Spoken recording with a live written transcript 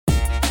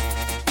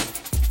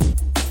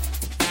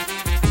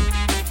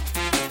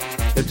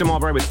Tim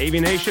Albright with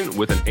Aviation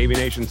with an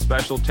Aviation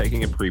special,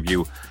 taking a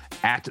preview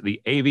at the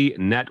AV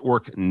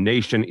Network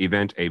Nation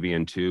event.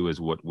 AVN2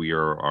 is what we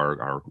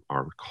are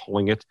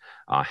calling it.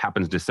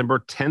 Happens December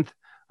 10th.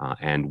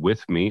 And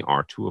with me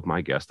are two of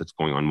my guests that's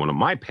going on one of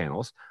my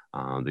panels,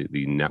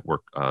 the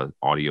network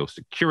audio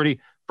security.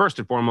 First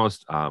and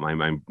foremost,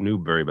 my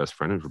new very best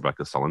friend is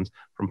Rebecca Sullins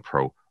from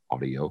Pro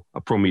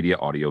Media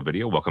Audio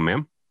Video. Welcome,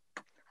 ma'am.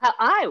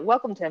 Hi,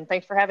 welcome, Tim.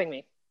 Thanks for having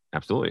me.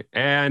 Absolutely.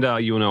 And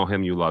you know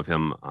him, you love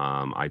him.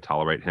 I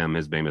tolerate him.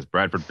 His name is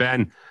Bradford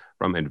Ben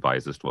from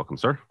Advisist. Welcome,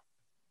 sir.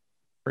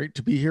 Great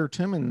to be here,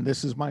 Tim. And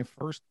this is my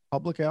first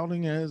public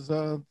outing as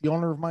the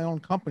owner of my own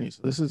company.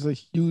 So this is a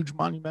huge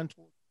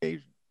monumental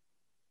occasion.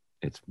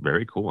 It's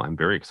very cool. I'm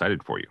very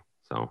excited for you.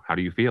 So how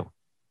do you feel?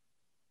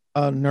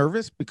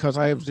 Nervous because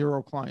I have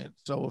 0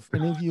 clients. So if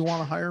any of you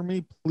want to hire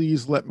me,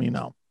 please let me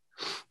know.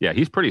 Yeah,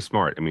 he's pretty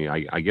smart. I mean,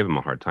 I give him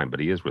a hard time, but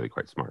he is really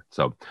quite smart.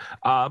 So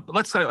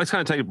let's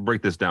kind of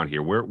break this down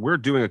here. We're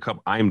doing a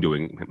couple. I'm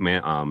doing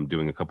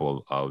a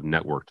couple of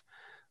networked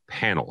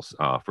panels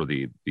for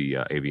the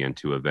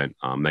AVN2 event.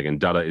 Megan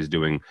Dutta is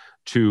doing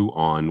 2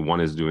 on.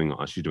 One is doing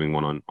she's doing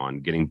one on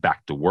getting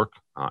back to work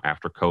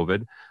after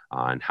COVID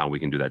and how we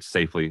can do that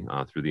safely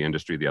through the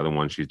industry. The other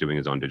one she's doing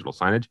is on digital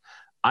signage.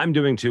 I'm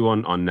doing 2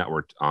 on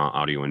networked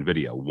audio and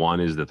video. One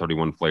is the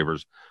 31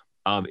 flavors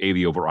of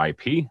AV over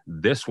IP.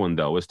 This one,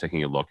 though, is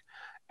taking a look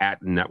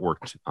at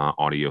networked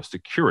audio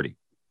security.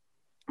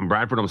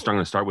 Bradford, I'm going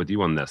to start with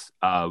you on this.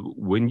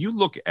 When you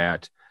look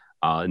at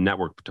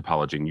network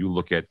topology and you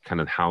look at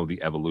kind of how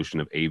the evolution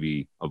of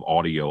AV, of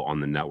audio on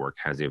the network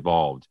has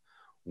evolved,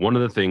 one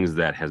of the things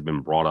that has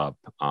been brought up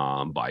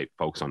by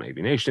folks on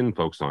Aviation,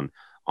 folks on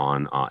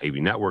AV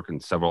Network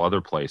and several other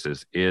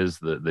places is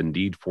the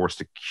need for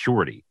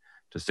security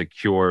to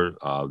secure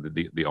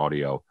the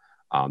audio.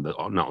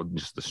 Not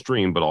just the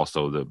stream, but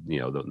also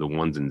the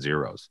ones and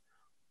zeros.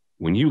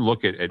 When you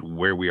look at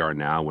where we are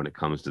now when it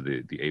comes to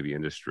the AV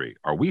industry,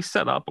 are we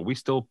set up? Are we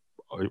still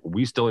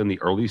in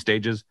the early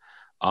stages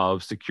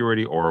of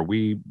security, or are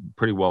we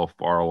pretty well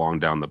far along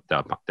down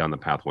the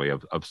pathway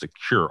of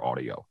secure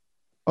audio?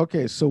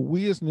 Okay, so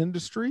we as an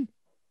industry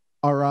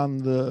are on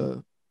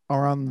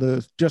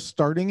the just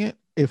starting it.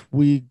 If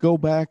we go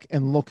back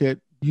and look at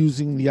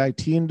using the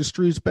IT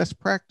industry's best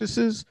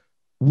practices,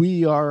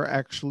 we are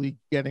actually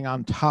getting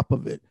on top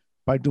of it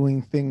by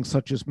doing things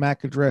such as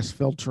MAC address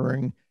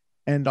filtering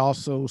and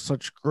also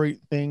such great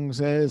things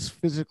as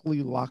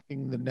physically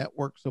locking the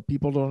network so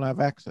people don't have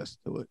access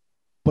to it.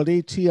 But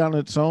AT on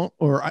its own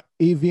or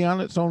AV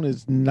on its own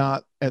is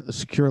not at the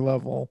secure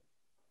level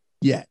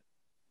yet.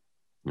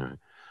 All right.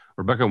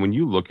 Rebecca, when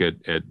you look at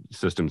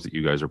systems that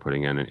you guys are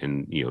putting in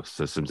and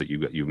systems that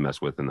you've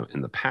messed with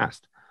in the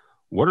past,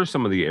 what are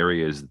some of the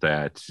areas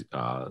that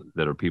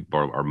people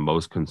are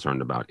most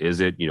concerned about? Is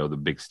it, the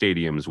big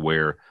stadiums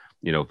where,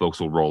 folks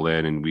will roll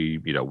in and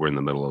we're in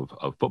the middle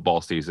of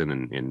football season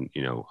and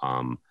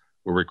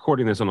we're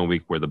recording this on a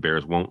week where the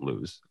Bears won't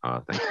lose.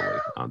 Thankfully,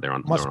 they're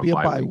on a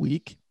bye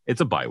week.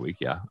 It's a bye week,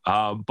 yeah.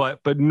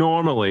 But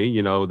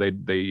normally,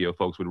 they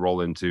folks would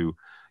roll into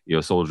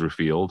Soldier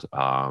Field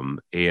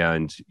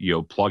and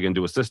plug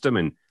into a system,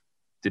 and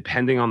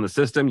depending on the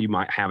system, you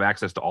might have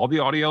access to all the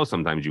audio.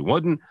 Sometimes you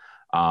wouldn't.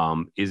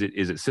 Is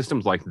it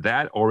systems like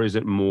that, or is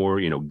it more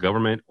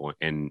government or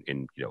and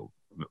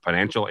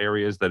financial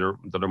areas that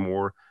are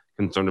more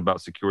concerned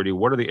about security?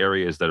 What are the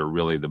areas that are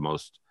really the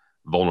most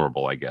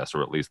vulnerable, I guess,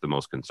 or at least the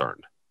most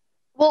concerned?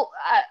 Well,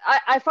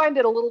 I find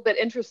it a little bit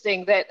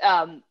interesting that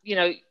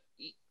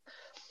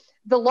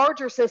the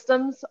larger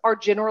systems are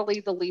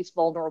generally the least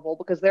vulnerable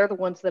because they're the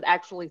ones that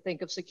actually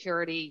think of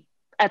security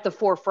at the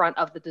forefront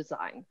of the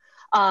design.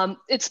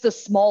 It's the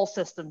small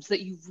systems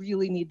that you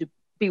really need to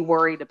be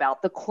worried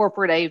about, the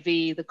corporate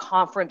AV, the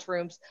conference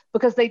rooms,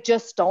 because they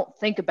just don't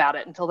think about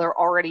it until they're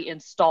already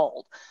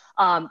installed.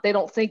 They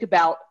don't think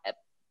about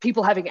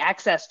people having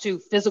access to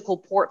physical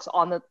ports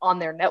on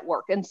their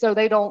network. And so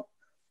they don't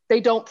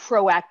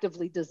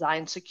proactively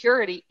design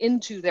security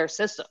into their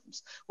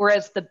systems.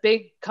 Whereas the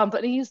big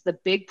companies, the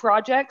big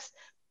projects,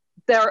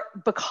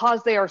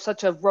 because they are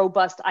such a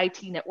robust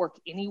IT network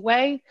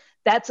anyway,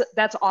 that's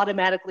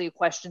automatically a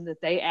question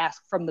that they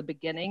ask from the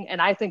beginning.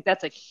 And I think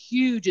that's a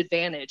huge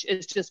advantage,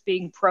 is just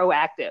being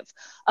proactive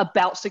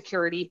about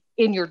security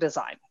in your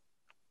design.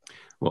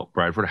 Well,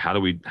 Bradford, how do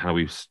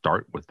we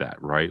start with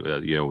that, right?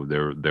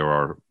 There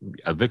are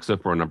Avixa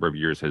for a number of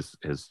years has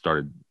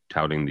started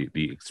touting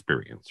the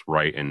experience,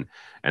 right? And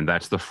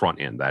that's the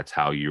front end. That's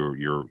how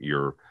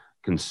you're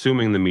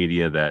consuming the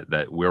media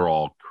that we're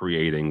all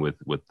creating with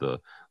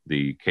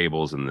the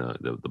cables and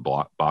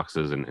the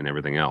boxes and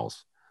everything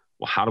else.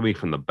 Well, how do we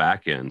from the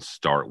back end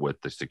start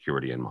with the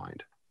security in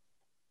mind?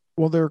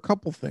 Well, there are a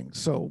couple things.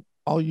 So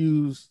I'll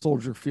use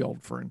Soldier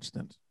Field, for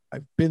instance.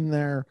 I've been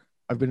there.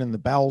 I've been in the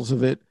bowels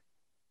of it.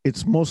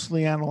 It's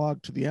mostly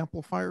analog to the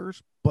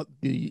amplifiers, but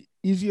the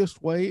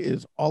easiest way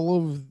is all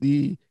of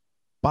the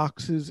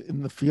boxes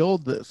in the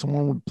field that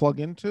someone would plug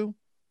into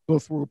go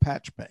through a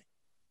patch bay.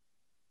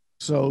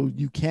 So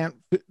you can't,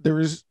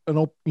 there is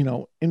an,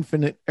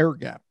 infinite air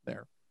gap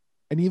there.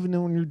 And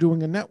even when you're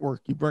doing a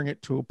network, you bring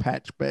it to a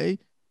patch bay.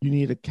 You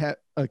need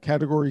a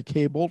category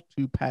cable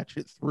to patch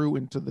it through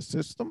into the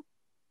system.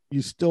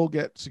 You still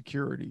get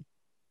security.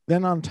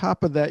 Then on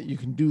top of that, you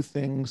can do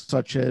things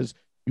such as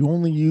you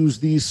only use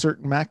these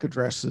certain MAC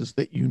addresses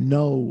that you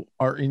know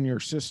are in your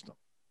system.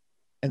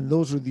 And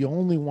those are the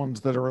only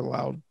ones that are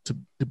allowed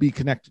to be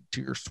connected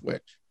to your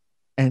switch.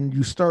 And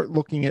you start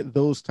looking at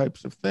those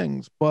types of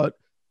things. But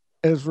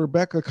as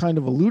Rebecca kind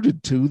of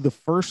alluded to, the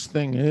first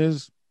thing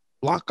is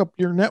lock up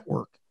your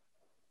network.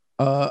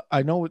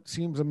 I know it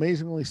seems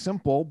amazingly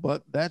simple,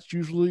 but that's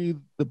usually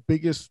the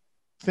biggest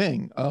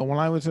thing. When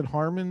I was at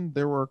Harman,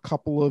 there were a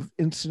couple of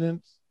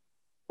incidents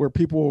where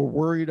people were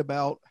worried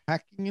about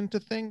hacking into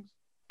things,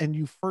 and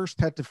you first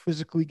had to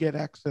physically get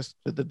access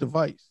to the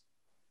device.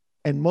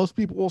 And most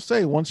people will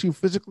say, once you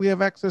physically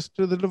have access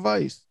to the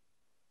device,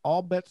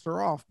 all bets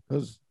are off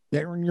because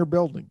they're in your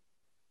building.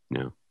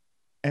 Yeah.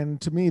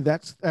 And to me,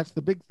 that's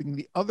the big thing.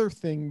 The other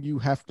thing you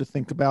have to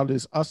think about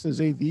is us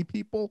as AV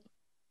people,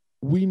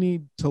 we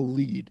need to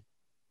lead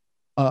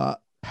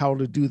how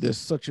to do this,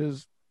 such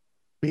as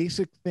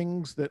basic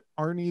things that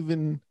aren't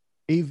even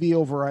AV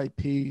over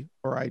IP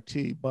or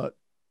IT, but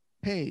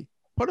hey,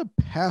 put a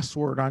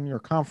password on your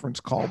conference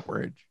call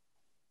bridge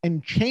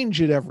and change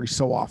it every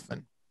so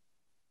often.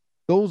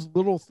 Those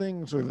little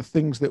things are the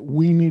things that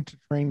we need to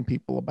train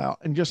people about,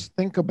 and just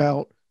think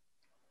about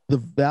the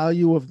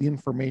value of the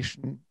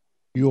information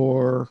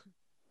you're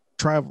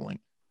traveling.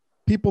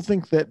 People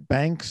think that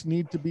banks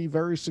need to be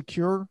very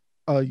secure.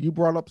 You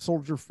brought up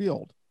Soldier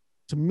Field.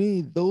 To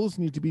me, those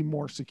need to be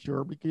more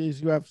secure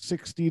because you have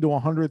 60 to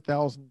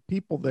 100,000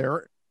 people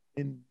there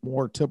in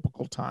more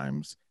typical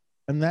times.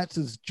 And that's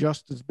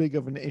just as big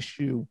of an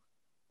issue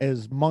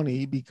as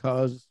money,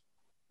 because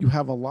you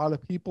have a lot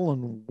of people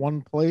in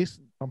one place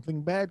and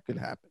something bad could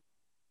happen.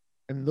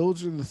 And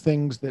those are the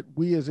things that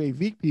we as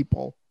AV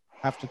people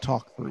have to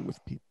talk through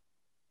with people.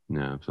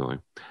 Yeah, absolutely.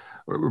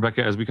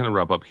 Rebecca, as we kind of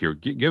wrap up here,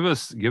 give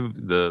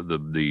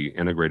the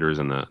integrators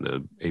and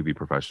the AV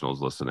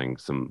professionals listening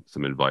some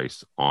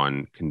advice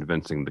on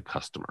convincing the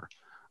customer,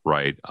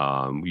 right?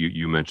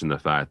 You mentioned the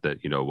fact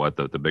that,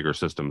 the bigger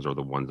systems are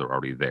the ones that are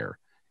already there.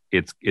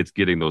 It's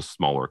getting those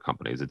smaller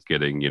companies. It's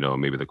getting,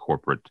 maybe the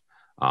corporate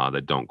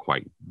that don't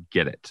quite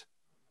get it.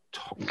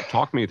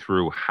 Talk me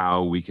through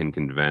how we can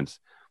convince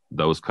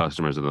those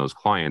customers and those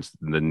clients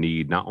the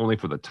need not only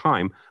for the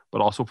time,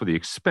 but also for the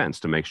expense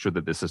to make sure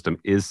that the system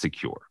is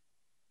secure.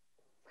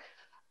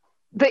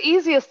 The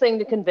easiest thing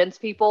to convince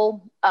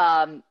people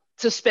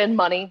to spend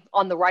money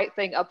on the right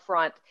thing up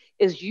front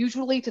is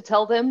usually to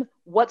tell them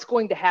what's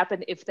going to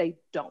happen if they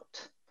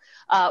don't.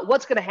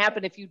 What's going to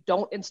happen if you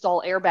don't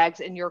install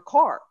airbags in your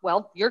car?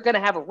 Well, you're going to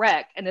have a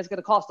wreck, and it's going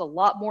to cost a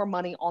lot more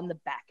money on the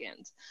back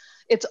end.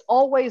 It's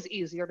always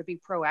easier to be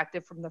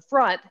proactive from the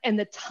front, and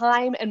the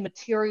time and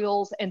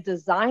materials and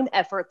design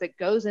effort that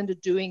goes into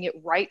doing it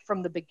right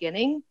from the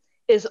beginning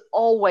is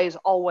always,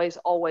 always,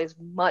 always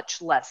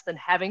much less than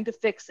having to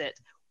fix it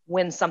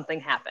when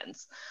something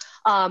happens.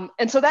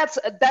 And so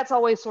that's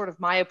always sort of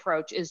my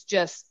approach, is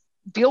just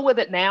deal with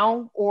it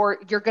now, or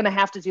you're going to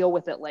have to deal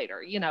with it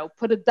later.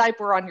 Put a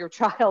diaper on your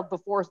child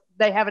before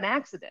they have an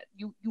accident.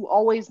 You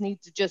always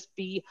need to just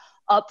be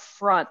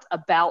upfront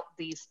about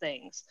these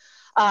things.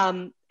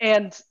 And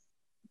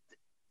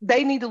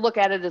they need to look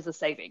at it as a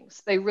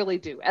savings. They really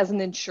do, as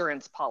an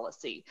insurance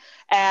policy.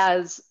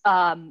 As,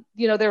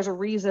 there's a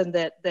reason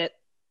that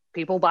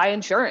people buy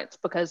insurance,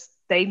 because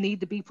they need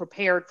to be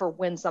prepared for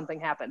when something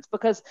happens.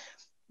 Because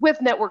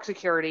with network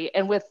security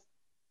and with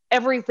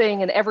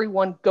everything and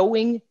everyone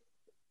going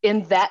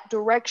in that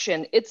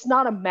direction, it's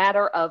not a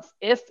matter of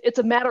if, it's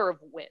a matter of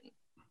when.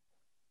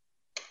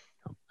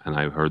 And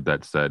I've heard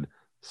that said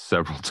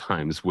several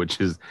times,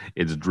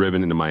 it's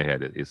driven into my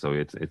head. So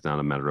it's not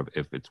a matter of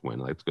if, it's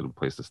when. It's a good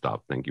place to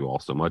stop. Thank you all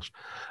so much.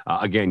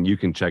 Again, you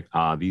can check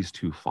these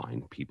two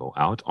fine people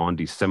out on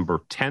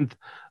December 10th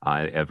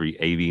at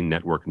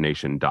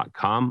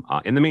avnetworknation.com.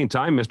 In the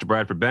meantime, Mr.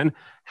 Bradford Benn,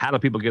 how do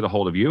people get a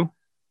hold of you?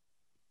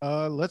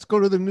 Let's go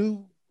to the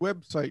new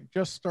website.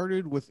 Just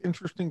started with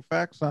interesting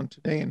facts on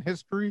today in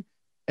history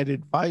at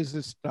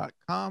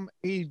advisist.com,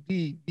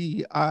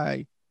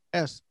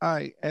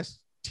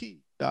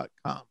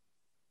 advisist.com.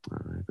 All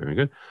right, very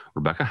good.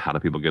 Rebecca, how do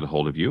people get a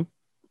hold of you?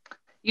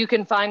 You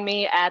can find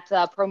me at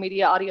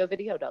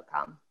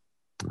promediaudiovideo.com.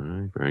 All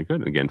right, very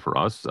good. Again, for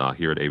us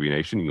here at AV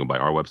Nation, you can go by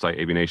our website,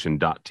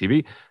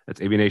 avnation.tv. That's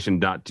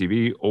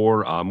avnation.tv,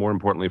 or more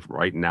importantly,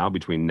 right now,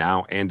 between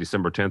now and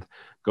December 10th,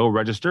 go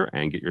register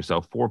and get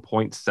yourself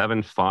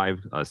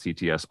 4.75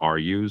 CTS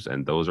RUs,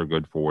 and those are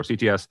good for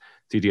CTS,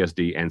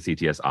 CTSD, and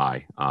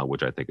CTSI,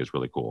 which I think is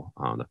really cool.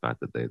 The fact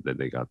that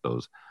they got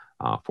those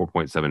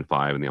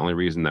 4.75, and the only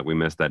reason that we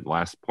missed that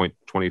last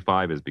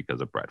 0.25 is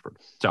because of Bradford.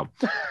 So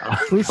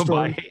go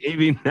by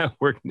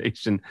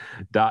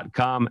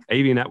avnetworknation.com,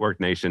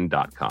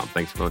 avnetworknation.com.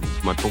 Thanks so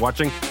much for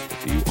watching. We'll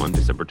see you on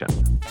December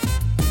 10th.